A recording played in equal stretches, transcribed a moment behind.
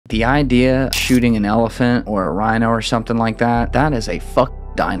The idea of shooting an elephant or a rhino or something like that, that is a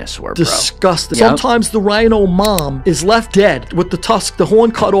dinosaur, bro. Disgusting. Yep. Sometimes the rhino mom is left dead with the tusk, the horn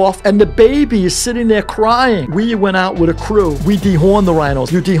cut off, and the baby is sitting there crying. We went out with a crew. We dehorn the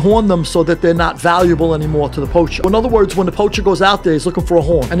rhinos. You dehorn them so that they're not valuable anymore to the poacher. In other words, when the poacher goes out there, he's looking for a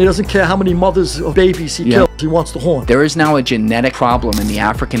horn, and he doesn't care how many mothers or babies he kills. He wants the horn. There is now a genetic problem in the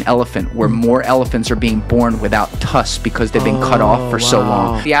African elephant where more elephants are being born without tusks because they've been cut off for so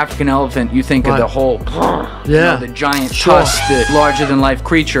long. The African elephant, you think of the whole, you know, the giant tusk, the larger-than-life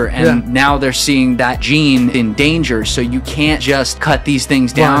creature, and now they're seeing that gene in danger, so you can't just cut these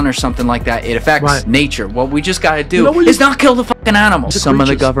things down or something like that. It affects nature. What we just got to do is not kill the fucking animals. Some of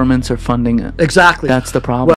the governments are funding it. Exactly. That's the problem.